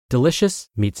Delicious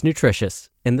meets nutritious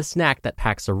in the snack that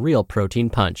packs a real protein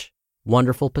punch.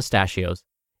 Wonderful Pistachios.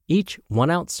 Each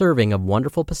 1-ounce serving of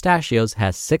Wonderful Pistachios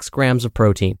has 6 grams of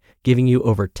protein, giving you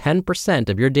over 10%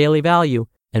 of your daily value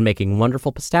and making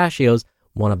Wonderful Pistachios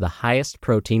one of the highest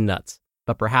protein nuts.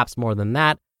 But perhaps more than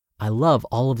that, I love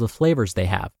all of the flavors they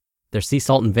have. Their sea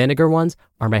salt and vinegar ones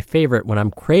are my favorite when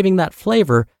I'm craving that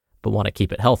flavor but want to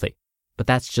keep it healthy. But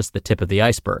that's just the tip of the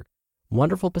iceberg.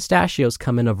 Wonderful Pistachios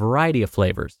come in a variety of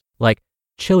flavors, like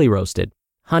chili roasted,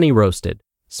 honey roasted,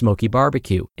 smoky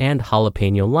barbecue, and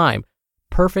jalapeno lime,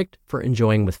 perfect for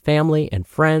enjoying with family and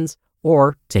friends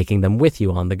or taking them with you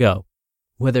on the go.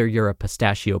 Whether you're a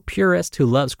pistachio purist who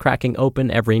loves cracking open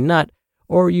every nut,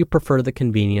 or you prefer the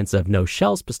convenience of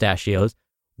no-shells pistachios,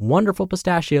 Wonderful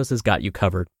Pistachios has got you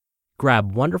covered.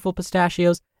 Grab Wonderful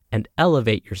Pistachios and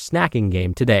elevate your snacking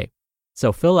game today.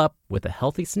 So fill up with a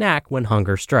healthy snack when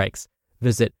hunger strikes.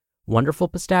 Visit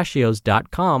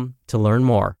wonderfulpistachios.com to learn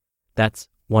more. That's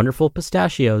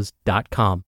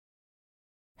wonderfulpistachios.com.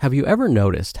 Have you ever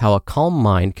noticed how a calm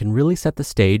mind can really set the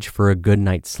stage for a good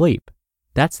night's sleep?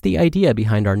 That's the idea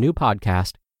behind our new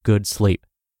podcast, Good Sleep.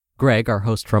 Greg, our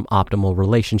host from Optimal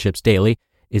Relationships Daily,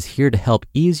 is here to help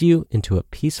ease you into a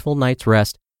peaceful night's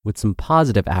rest with some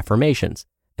positive affirmations.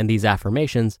 And these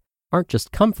affirmations aren't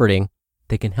just comforting,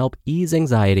 they can help ease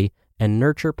anxiety and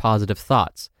nurture positive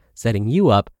thoughts, setting you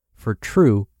up for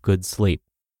true good sleep.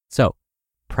 So,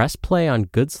 press play on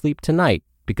Good Sleep tonight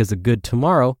because a good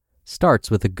tomorrow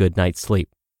starts with a good night's sleep.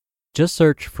 Just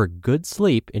search for Good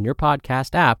Sleep in your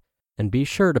podcast app and be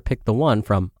sure to pick the one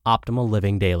from Optimal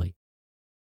Living Daily.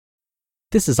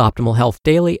 This is Optimal Health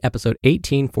Daily, episode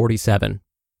 1847.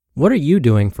 What are you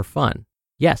doing for fun?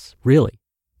 Yes, really.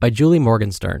 By Julie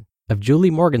Morgenstern of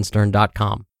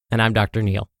juliemorgenstern.com. And I'm Dr.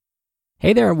 Neil.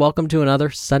 Hey there, and welcome to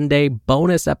another Sunday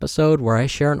bonus episode where I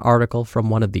share an article from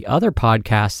one of the other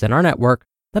podcasts in our network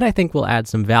that I think will add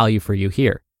some value for you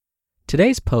here.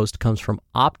 Today's post comes from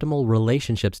Optimal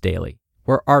Relationships Daily,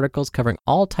 where articles covering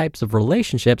all types of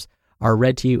relationships are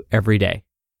read to you every day.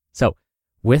 So,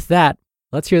 with that,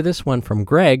 let's hear this one from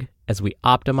Greg as we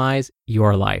optimize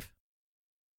your life.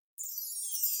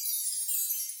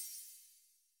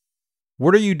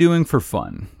 What are you doing for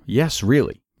fun? Yes,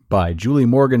 really. By Julie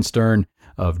Morgenstern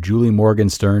of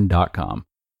juliemorgenstern.com.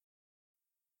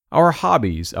 Our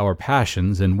hobbies, our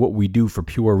passions, and what we do for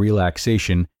pure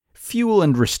relaxation fuel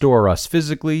and restore us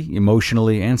physically,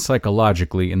 emotionally, and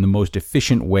psychologically in the most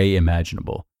efficient way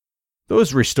imaginable.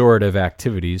 Those restorative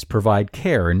activities provide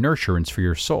care and nurturance for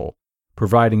your soul,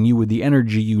 providing you with the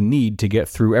energy you need to get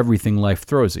through everything life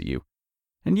throws at you.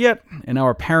 And yet, in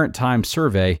our Parent Time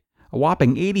survey, a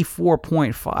whopping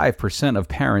 84.5% of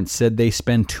parents said they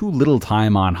spend too little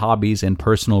time on hobbies and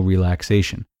personal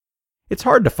relaxation. It's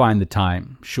hard to find the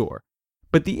time, sure,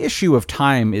 but the issue of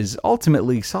time is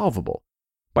ultimately solvable.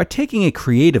 By taking a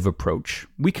creative approach,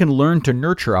 we can learn to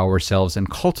nurture ourselves and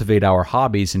cultivate our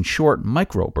hobbies in short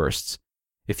microbursts.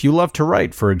 If you love to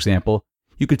write, for example,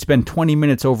 you could spend 20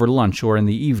 minutes over lunch or in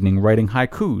the evening writing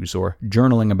haikus or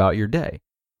journaling about your day.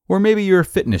 Or maybe you're a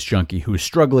fitness junkie who is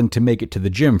struggling to make it to the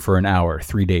gym for an hour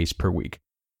 3 days per week.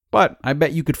 But I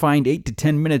bet you could find 8 to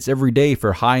 10 minutes every day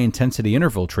for high-intensity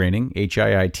interval training,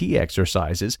 HIIT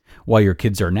exercises, while your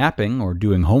kids are napping or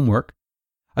doing homework.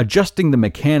 Adjusting the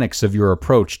mechanics of your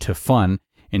approach to fun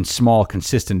in small,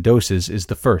 consistent doses is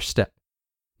the first step.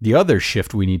 The other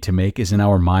shift we need to make is in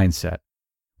our mindset.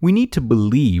 We need to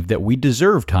believe that we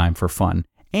deserve time for fun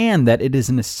and that it is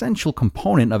an essential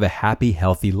component of a happy,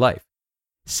 healthy life.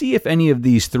 See if any of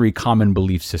these 3 common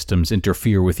belief systems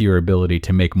interfere with your ability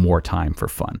to make more time for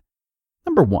fun.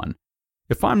 Number 1,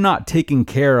 if I'm not taking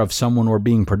care of someone or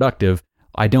being productive,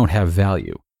 I don't have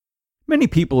value. Many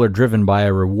people are driven by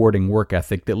a rewarding work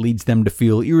ethic that leads them to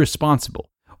feel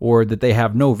irresponsible, or that they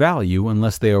have no value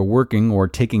unless they are working or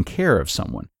taking care of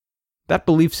someone. That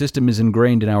belief system is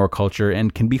ingrained in our culture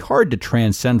and can be hard to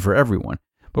transcend for everyone,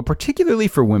 but particularly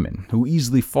for women who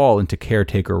easily fall into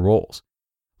caretaker roles.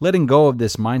 Letting go of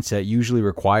this mindset usually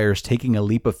requires taking a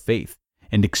leap of faith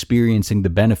and experiencing the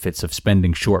benefits of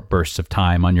spending short bursts of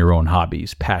time on your own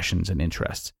hobbies, passions, and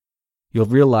interests. You'll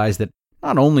realize that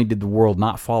not only did the world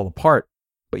not fall apart,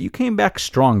 but you came back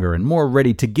stronger and more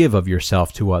ready to give of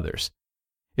yourself to others.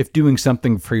 If doing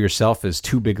something for yourself is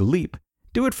too big a leap,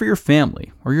 do it for your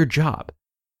family or your job.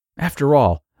 After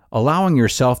all, allowing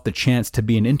yourself the chance to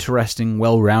be an interesting,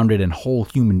 well-rounded, and whole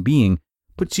human being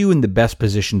puts you in the best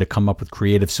position to come up with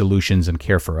creative solutions and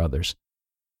care for others.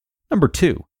 Number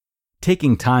 2,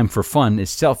 taking time for fun is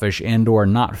selfish and/or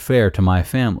not fair to my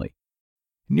family.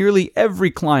 Nearly every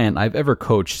client I've ever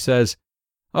coached says,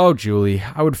 "Oh, Julie,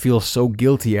 I would feel so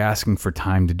guilty asking for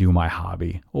time to do my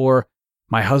hobby." Or,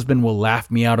 "My husband will laugh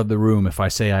me out of the room if I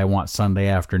say I want Sunday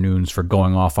afternoons for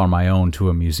going off on my own to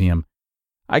a museum."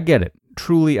 I get it.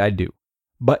 Truly, I do.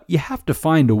 But you have to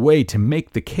find a way to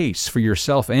make the case for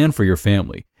yourself and for your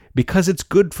family, because it's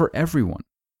good for everyone.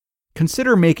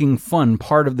 Consider making fun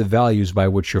part of the values by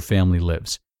which your family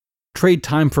lives. Trade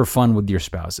time for fun with your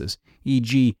spouses,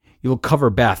 e.g., you'll cover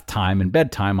bath time and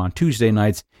bedtime on Tuesday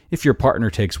nights if your partner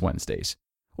takes Wednesdays.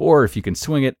 Or if you can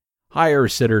swing it, hire a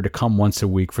sitter to come once a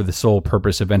week for the sole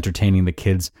purpose of entertaining the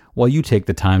kids while you take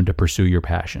the time to pursue your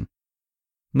passion.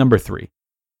 Number 3.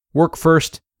 Work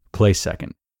first, play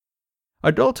second.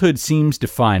 Adulthood seems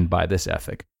defined by this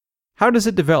ethic. How does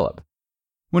it develop?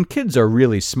 When kids are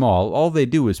really small, all they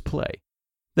do is play.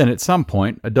 Then at some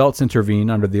point, adults intervene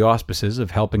under the auspices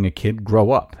of helping a kid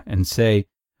grow up and say,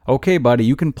 "Okay, buddy,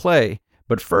 you can play,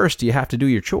 but first you have to do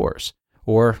your chores,"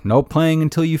 or "No playing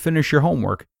until you finish your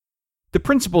homework." The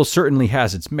principle certainly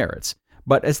has its merits,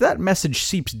 but as that message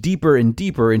seeps deeper and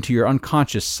deeper into your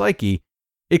unconscious psyche,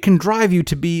 it can drive you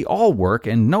to be all work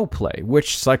and no play,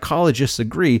 which psychologists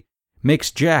agree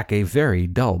makes Jack a very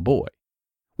dull boy.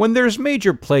 When there's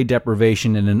major play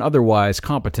deprivation in an otherwise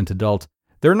competent adult,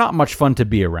 they're not much fun to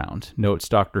be around, notes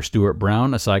Dr. Stuart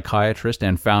Brown, a psychiatrist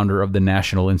and founder of the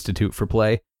National Institute for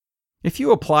Play. If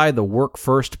you apply the work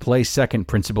first, play second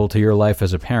principle to your life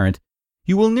as a parent,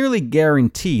 you will nearly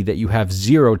guarantee that you have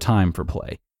zero time for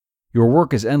play. Your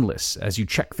work is endless as you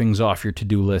check things off your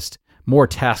to-do list. More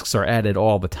tasks are added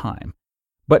all the time.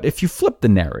 But if you flip the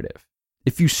narrative,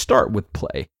 if you start with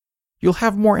play, you'll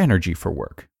have more energy for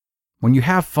work. When you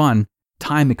have fun,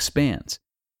 time expands.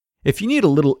 If you need a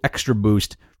little extra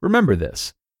boost, remember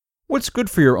this. What's good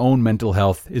for your own mental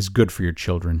health is good for your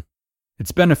children.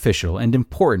 It's beneficial and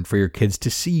important for your kids to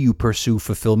see you pursue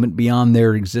fulfillment beyond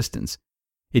their existence.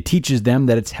 It teaches them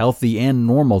that it's healthy and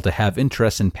normal to have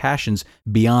interests and passions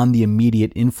beyond the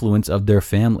immediate influence of their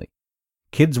family.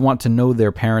 Kids want to know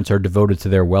their parents are devoted to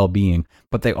their well-being,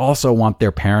 but they also want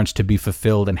their parents to be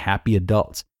fulfilled and happy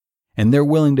adults. And they're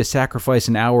willing to sacrifice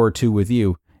an hour or two with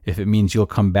you if it means you'll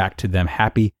come back to them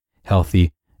happy,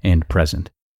 healthy, and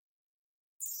present.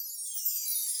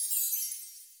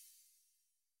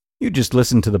 You just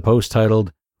listened to the post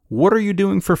titled, "What Are You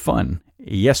Doing for Fun?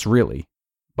 Yes, Really?"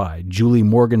 by Julie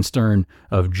Morgenstern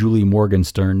of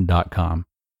juliemorgenstern.com.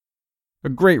 A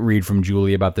great read from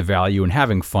Julie about the value in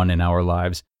having fun in our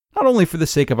lives, not only for the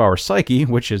sake of our psyche,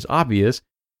 which is obvious,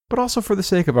 but also for the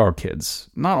sake of our kids.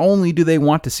 Not only do they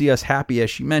want to see us happy, as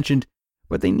she mentioned,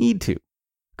 but they need to.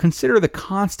 Consider the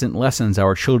constant lessons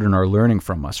our children are learning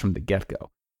from us from the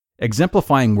get-go.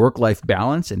 Exemplifying work-life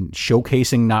balance and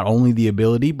showcasing not only the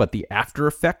ability but the after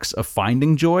effects of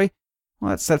finding joy,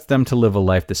 well, that sets them to live a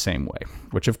life the same way,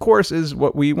 which of course is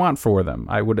what we want for them,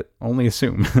 I would only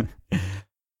assume.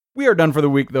 We are done for the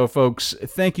week though, folks.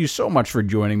 Thank you so much for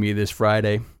joining me this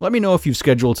Friday. Let me know if you've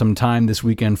scheduled some time this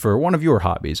weekend for one of your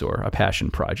hobbies or a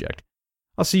passion project.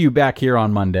 I'll see you back here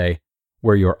on Monday,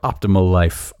 where your optimal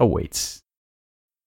life awaits.